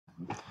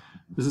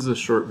This is a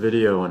short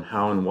video on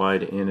how and why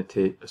to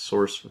annotate a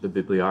source for the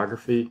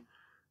bibliography,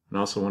 and I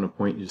also want to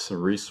point you to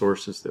some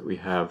resources that we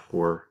have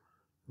for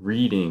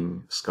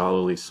reading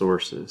scholarly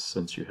sources,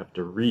 since you have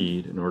to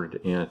read in order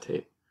to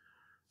annotate.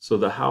 So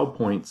the how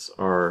points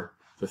are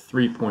the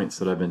 3 points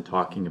that I've been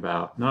talking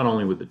about, not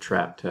only with the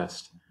trap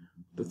test,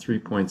 the 3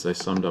 points I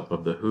summed up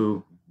of the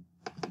who,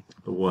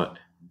 the what,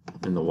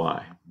 and the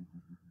why.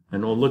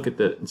 And we'll look at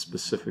that in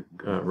specific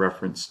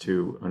reference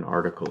to an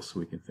article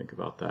so we can think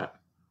about that.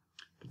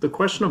 But the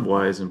question of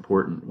why is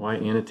important. Why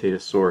annotate a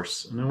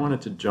source? And I wanted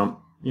to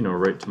jump,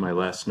 right to my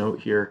last note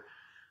here,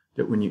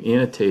 that when you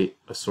annotate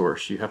a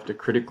source, you have to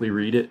critically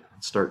read it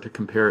and start to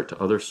compare it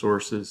to other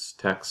sources,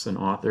 texts, and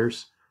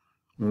authors.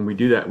 When we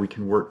do that, we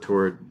can work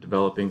toward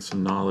developing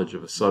some knowledge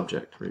of a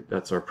subject, right?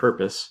 That's our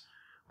purpose.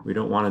 We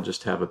don't want to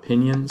just have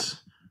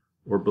opinions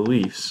or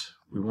beliefs.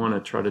 We want to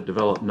try to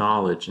develop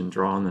knowledge and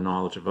draw on the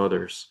knowledge of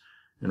others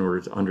in order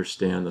to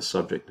understand the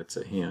subject that's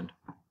at hand.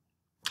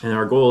 And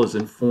our goal is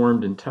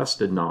informed and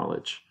tested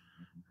knowledge,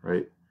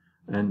 right?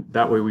 And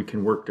that way we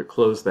can work to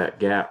close that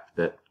gap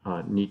that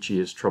Nietzsche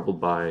is troubled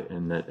by,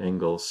 and that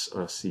Engels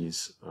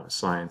sees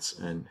science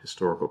and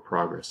historical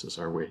progress as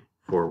our way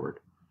forward.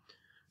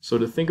 So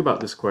to think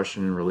about this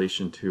question in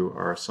relation to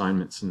our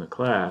assignments in the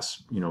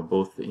class,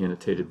 both the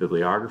annotated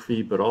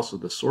bibliography, but also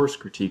the source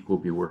critique we'll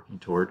be working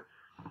toward,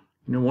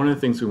 one of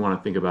the things we want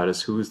to think about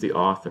is who is the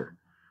author.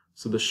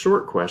 So the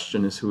short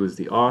question is who is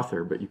the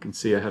author, but you can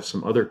see I have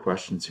some other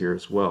questions here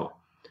as well.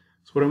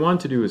 So what I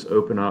want to do is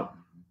open up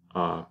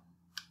a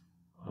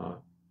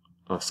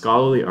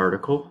scholarly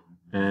article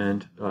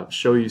and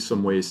show you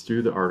some ways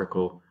through the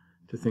article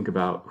to think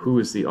about who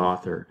is the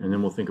author, and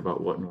then we'll think about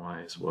what and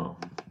why as well.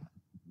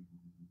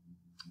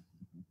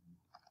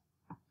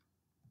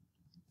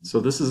 So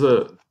this is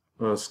a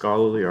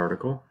scholarly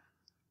article.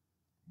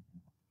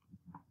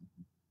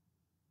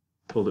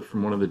 Pulled it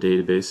from one of the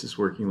databases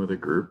working with a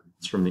group.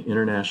 It's from the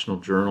International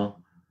Journal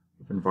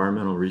of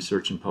Environmental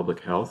Research and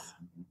Public Health.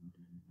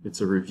 It's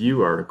a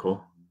review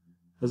article.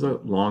 It has a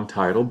long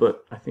title,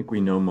 but I think we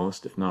know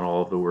most, if not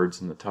all, of the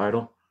words in the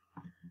title.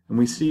 And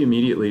we see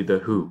immediately the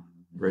who,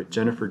 right?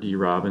 Jennifer D.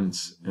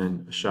 Robbins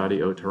and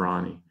Shadi O.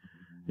 Tarani.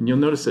 And you'll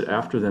notice that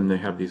after them they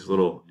have these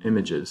little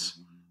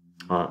images,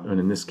 and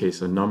in this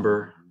case a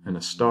number and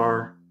a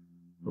star,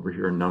 over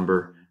here a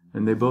number,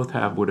 and they both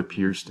have what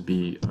appears to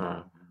be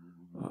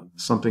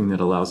something that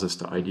allows us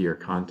to ID or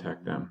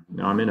contact them.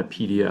 Now I'm in a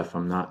PDF,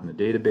 I'm not in the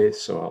database,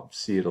 so I'll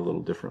see it a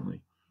little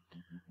differently.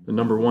 The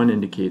number 1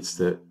 indicates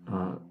that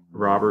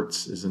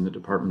Roberts is in the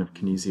Department of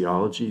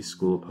Kinesiology,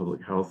 School of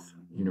Public Health,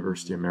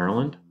 University of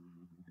Maryland.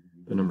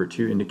 The number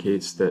 2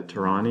 indicates that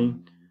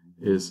Tarani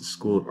is the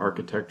School of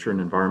Architecture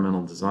and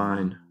Environmental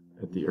Design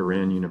at the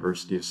Iran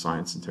University of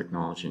Science and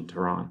Technology in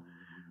Tehran.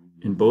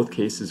 In both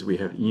cases we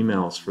have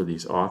emails for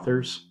these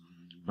authors,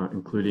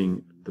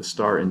 including the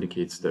star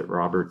indicates that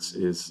Roberts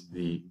is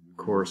the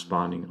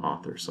corresponding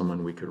author,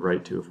 someone we could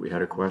write to if we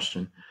had a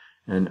question.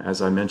 And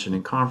as I mentioned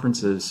in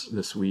conferences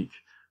this week,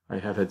 I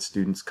have had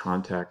students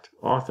contact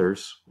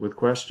authors with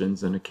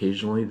questions, and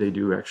occasionally they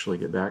do actually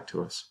get back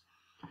to us.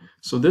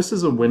 So this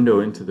is a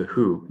window into the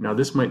who. Now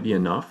this might be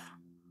enough,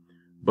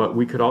 but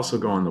we could also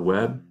go on the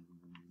web.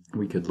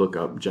 We could look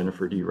up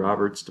Jennifer D.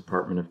 Roberts,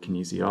 Department of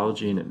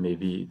Kinesiology, and it may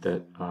be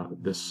that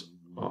this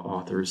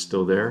author is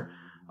still there.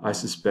 I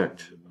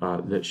suspect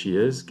that she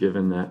is,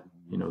 given that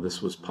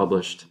this was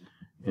published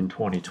in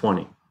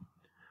 2020.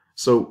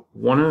 So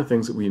one of the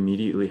things that we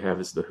immediately have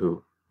is the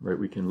who, right?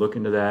 We can look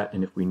into that,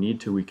 and if we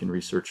need to, we can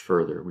research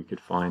further. We could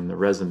find the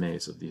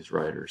resumes of these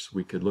writers.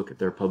 We could look at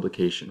their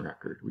publication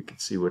record. We could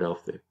see what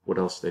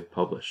else they've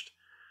published.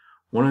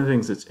 One of the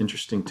things that's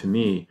interesting to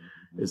me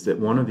is that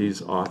one of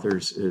these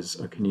authors is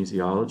a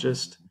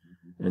kinesiologist,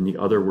 and the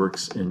other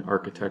works in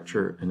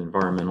architecture and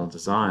environmental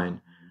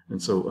design.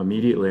 And so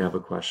immediately I have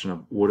a question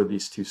of what do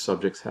these two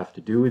subjects have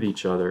to do with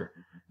each other,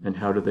 and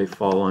how do they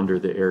fall under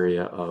the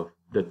area of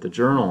that the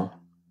journal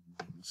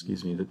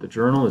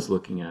is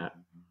looking at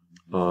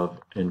of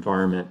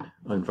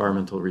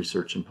environmental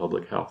research and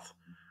public health.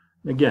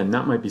 Again,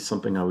 that might be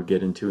something I would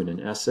get into in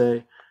an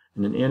essay.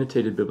 In an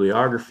annotated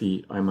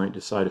bibliography, I might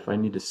decide if I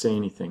need to say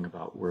anything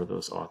about where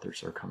those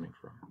authors are coming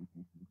from.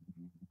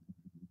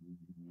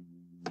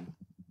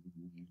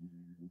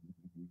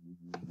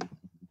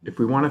 If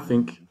we want to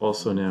think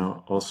also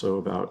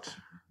about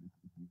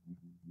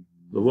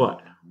the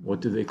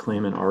what do they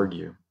claim and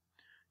argue?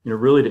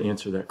 Really to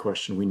answer that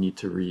question, we need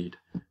to read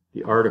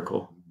the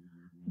article.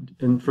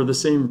 And for the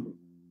same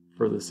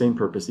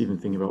purpose, even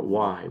thinking about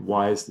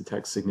why is the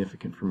text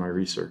significant for my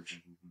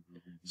research?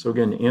 So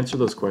again, to answer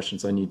those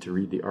questions, I need to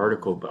read the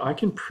article, but I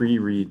can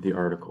pre-read the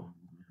article.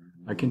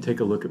 I can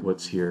take a look at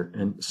what's here,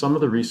 and some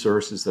of the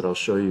resources that I'll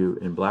show you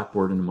in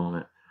Blackboard in a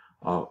moment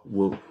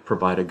will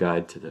provide a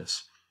guide to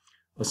this.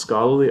 A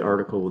scholarly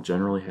article will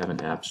generally have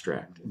an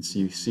abstract, and so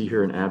you see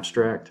here an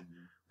abstract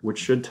which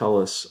should tell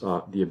us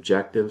the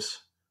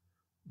objectives,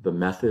 the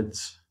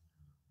methods,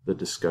 the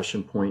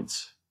discussion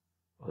points,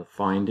 the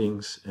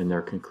findings, and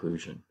their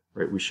conclusion.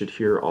 Right? We should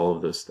hear all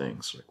of those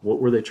things. Like, what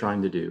were they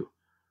trying to do?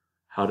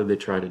 How did they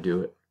try to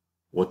do it?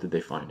 What did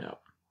they find out?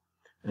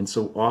 And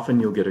so often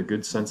you'll get a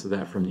good sense of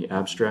that from the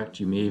abstract.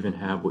 You may even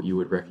have what you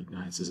would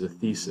recognize as a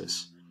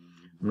thesis.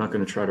 I'm not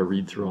going to try to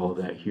read through all of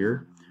that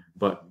here,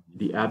 but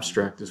the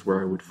abstract is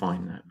where I would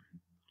find that.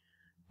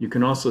 You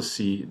can also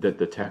see that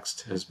the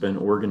text has been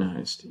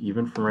organized.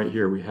 Even from right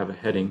here, we have a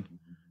heading,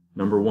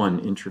 number 1,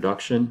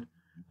 Introduction,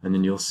 and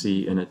then you'll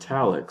see in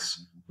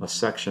italics a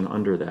section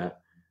under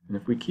that. And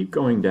if we keep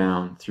going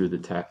down through the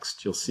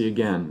text, you'll see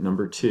again,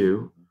 number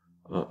 2,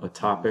 a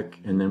topic,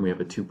 and then we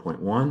have a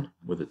 2.1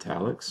 with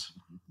italics.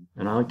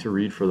 And I like to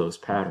read for those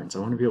patterns. I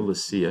want to be able to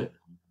see it.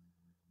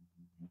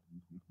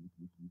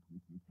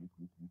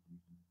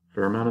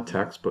 Fair amount of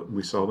text, but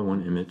we saw the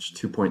one image.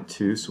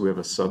 2.2, so we have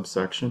a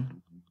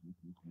subsection.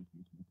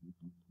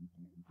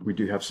 We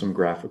do have some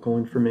graphical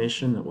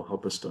information that will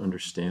help us to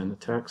understand the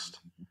text.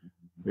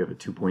 We have a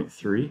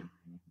 2.3.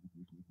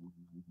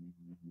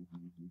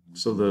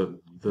 So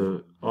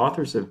the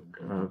authors have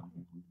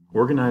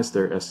organized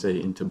their essay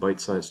into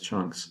bite-sized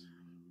chunks.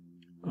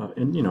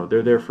 And you know,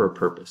 they're there for a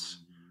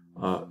purpose.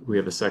 We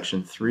have a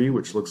section 3,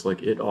 which looks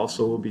like it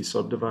also will be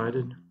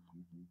subdivided.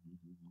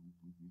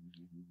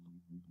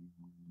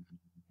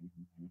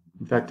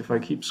 In fact, if I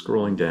keep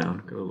scrolling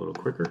down, go a little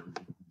quicker,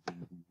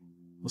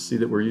 we'll see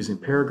that we're using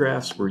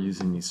paragraphs, we're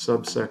using these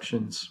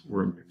subsections,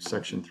 we're in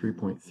section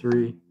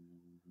 3.3,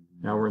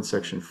 now we're in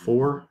section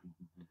 4.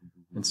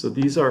 And so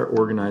these are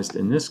organized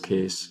in this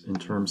case in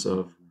terms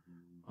of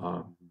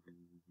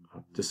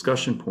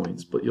discussion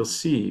points, but you'll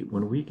see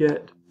when we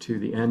get to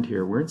the end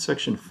here, we're in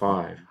section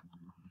 5.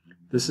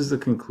 This is the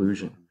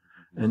conclusion.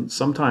 And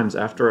sometimes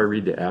after I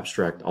read the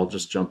abstract, I'll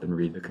just jump and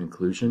read the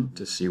conclusion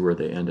to see where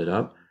they ended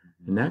up.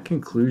 And that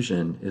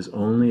conclusion is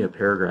only a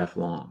paragraph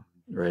long,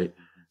 right?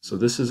 So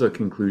this is a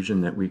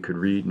conclusion that we could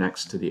read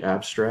next to the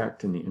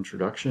abstract and the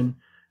introduction,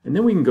 and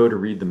then we can go to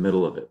read the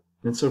middle of it.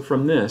 And so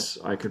from this,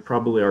 I could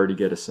probably already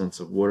get a sense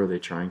of what are they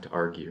trying to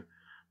argue.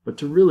 But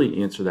to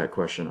really answer that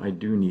question, I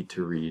do need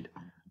to read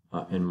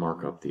and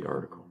mark up the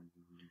article.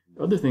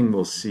 The other thing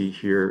we'll see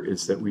here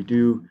is that we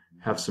do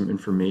have some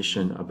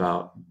information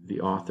about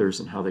the authors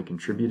and how they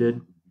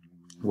contributed,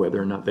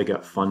 whether or not they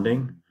got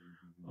funding,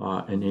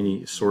 and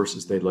any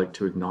sources they'd like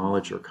to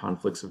acknowledge or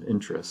conflicts of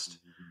interest.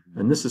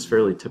 And this is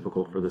fairly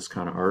typical for this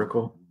kind of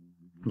article.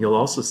 You'll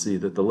also see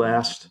that the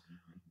last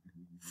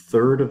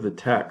third of the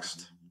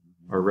text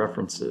are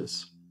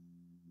references.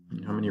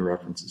 How many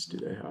references do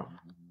they have?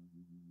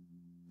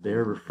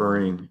 They're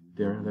referring,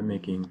 they're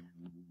making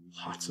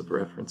lots of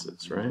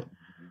references, right?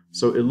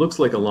 So it looks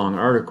like a long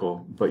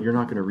article, but you're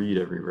not going to read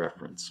every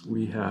reference.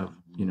 We have,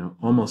 you know,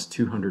 almost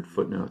 200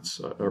 footnotes,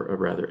 or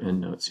rather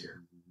endnotes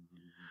here.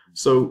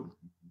 So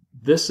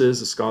this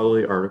is a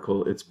scholarly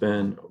article. It's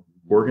been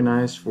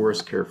organized for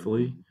us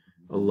carefully,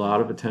 a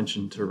lot of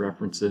attention to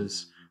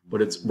references,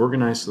 but it's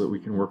organized so that we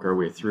can work our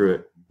way through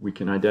it. We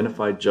can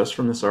identify just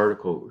from this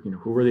article, you know,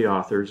 who are the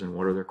authors and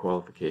what are their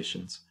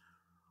qualifications.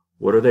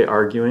 What are they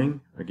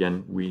arguing?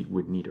 Again, we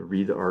would need to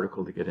read the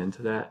article to get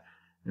into that.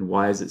 And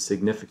why is it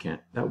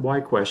significant? That why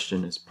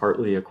question is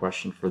partly a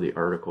question for the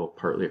article,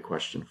 partly a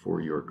question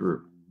for your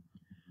group.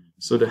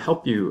 So to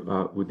help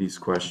you with these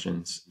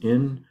questions,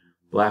 in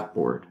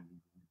Blackboard,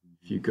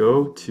 if you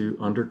go to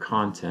under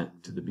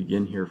Content to the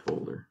Begin Here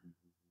folder,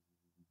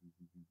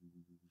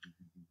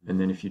 and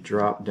then if you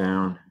drop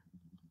down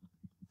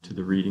to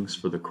the readings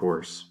for the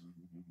course,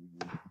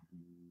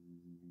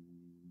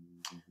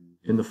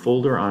 in the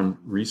folder on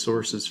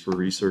Resources for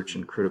Research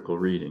and Critical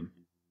Reading,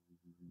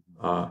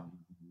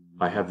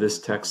 I have this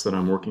text that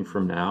I'm working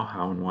from now,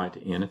 How and Why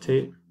to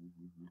Annotate.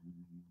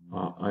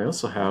 I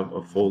also have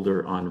a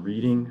folder on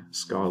Reading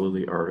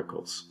Scholarly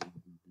Articles.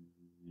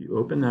 You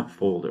open that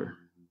folder,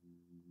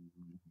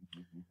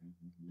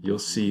 you'll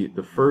see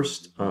the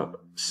first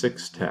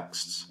 6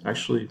 texts.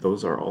 Actually,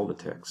 those are all the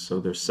texts.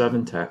 So there's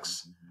 7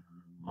 texts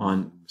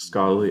on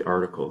scholarly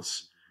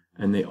articles,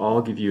 and they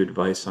all give you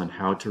advice on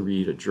how to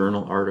read a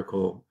journal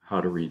article, how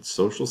to read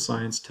social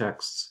science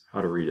texts,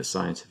 how to read a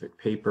scientific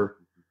paper,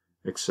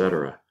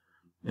 etc.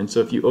 And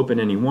so if you open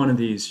any one of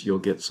these, you'll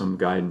get some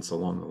guidance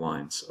along the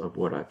lines of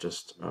what I've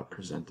just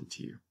presented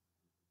to you.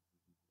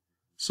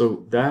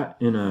 So that,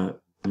 in a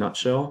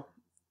nutshell,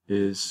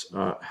 is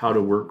how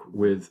to work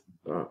with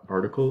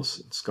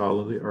articles,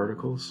 scholarly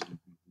articles.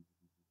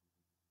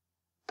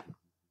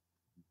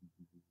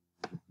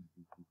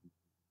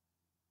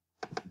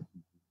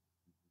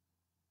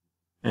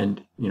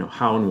 And, you know,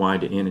 how and why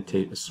to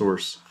annotate a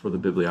source for the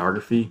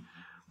bibliography.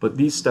 But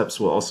these steps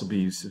will also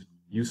be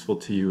useful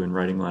to you in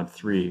Writing Lab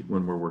 3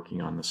 when we're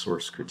working on the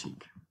source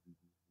critique.